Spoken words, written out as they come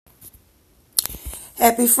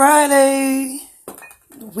Happy Friday!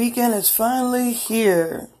 The weekend is finally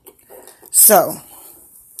here. So,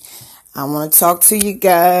 I want to talk to you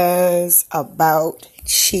guys about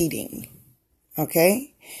cheating.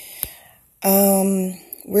 Okay?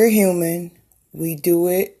 We're human. We do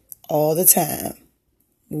it all the time.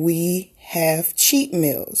 We have cheat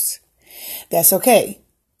meals. That's okay.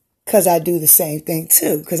 Because I do the same thing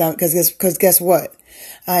too. Because guess what?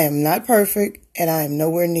 I am not perfect and I am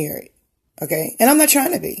nowhere near it. Okay? And I'm not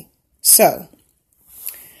trying to be. So,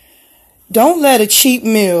 don't let a cheat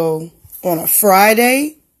meal on a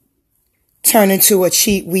Friday turn into a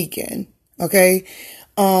cheat weekend. Okay?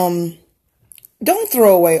 Don't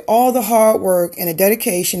throw away all the hard work and the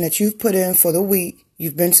dedication that you've put in for the week.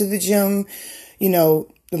 You've been to the gym, the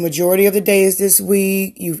majority of the days this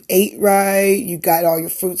week. You've ate right. You got all your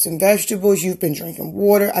fruits and vegetables. You've been drinking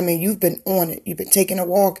water. I mean, you've been on it. You've been taking a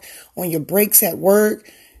walk on your breaks at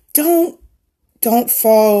work. Don't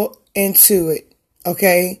fall into it.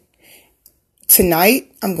 Okay.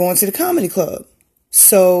 Tonight, I'm going to the comedy club.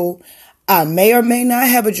 So I may or may not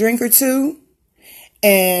have a drink or two.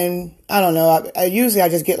 And I don't know. I usually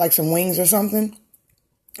just get like some wings or something.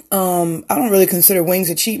 I don't really consider wings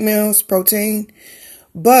a cheat meals, protein.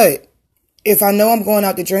 But if I know I'm going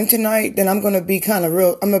out to drink tonight, then I'm going to be I'm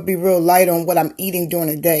going to be real light on what I'm eating during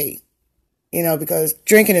the day. Because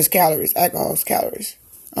drinking is calories, alcohol is calories.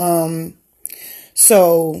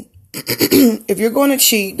 So if you're going to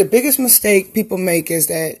cheat, the biggest mistake people make is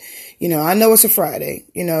that, I know it's a Friday,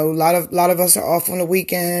 a lot of us are off on the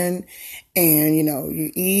weekend and,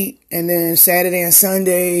 you eat, and then Saturday and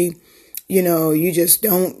Sunday, you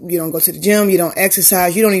don't go to the gym, you don't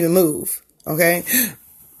exercise, you don't even move. Okay.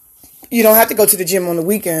 You don't have to go to the gym on the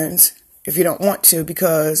weekends if you don't want to,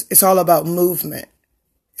 because it's all about movement.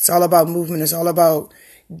 It's all about movement. It's all about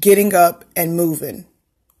getting up and moving.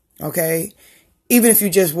 Okay. Even if you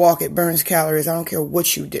just walk, it burns calories. I don't care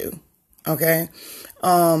what you do. Okay.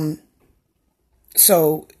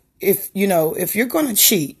 So if you're going to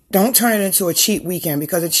cheat, don't turn it into a cheat weekend,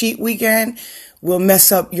 because a cheat weekend will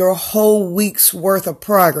mess up your whole week's worth of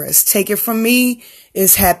progress. Take it from me.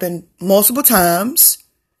 It's happened multiple times.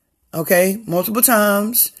 Okay. Multiple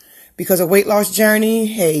times because of weight loss journey.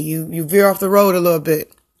 Hey, you veer off the road a little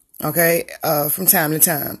bit. Okay. From time to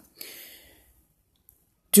time.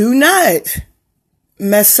 Do not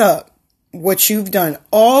mess up what you've done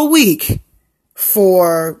all week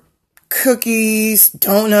for cookies,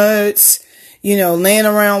 donuts, laying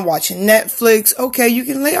around watching Netflix. Okay, you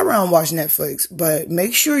can lay around watch Netflix, but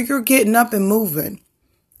make sure you're getting up and moving.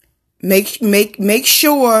 Make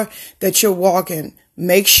sure that you're walking.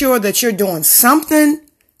 Make sure that you're doing something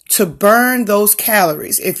to burn those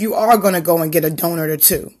calories. If you are going to go and get a donut or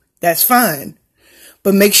two, that's fine.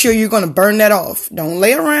 But make sure you're going to burn that off. Don't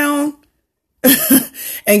lay around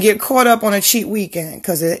and get caught up on a cheat weekend,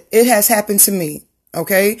 because it has happened to me.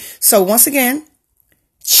 Okay. So once again,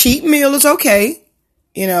 cheat meal is okay.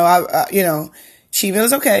 Cheat meal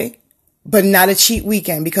is okay, but not a cheat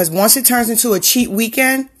weekend, because once it turns into a cheat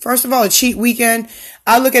weekend, first of all, a cheat weekend,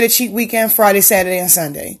 I look at a cheat weekend Friday, Saturday, and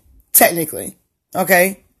Sunday, technically.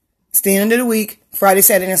 Okay. It's the end of the week, Friday,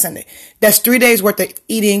 Saturday, and Sunday. That's 3 days worth of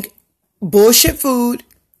eating bullshit food,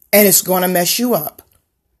 and it's going to mess you up.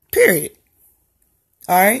 Period.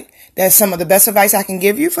 All right. That's some of the best advice I can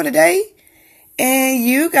give you for today. And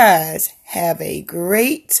you guys have a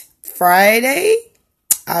great Friday.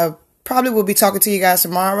 I probably will be talking to you guys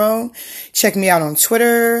tomorrow. Check me out on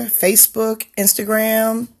Twitter, Facebook,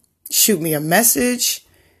 Instagram. Shoot me a message.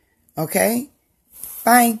 Okay.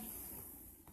 Bye.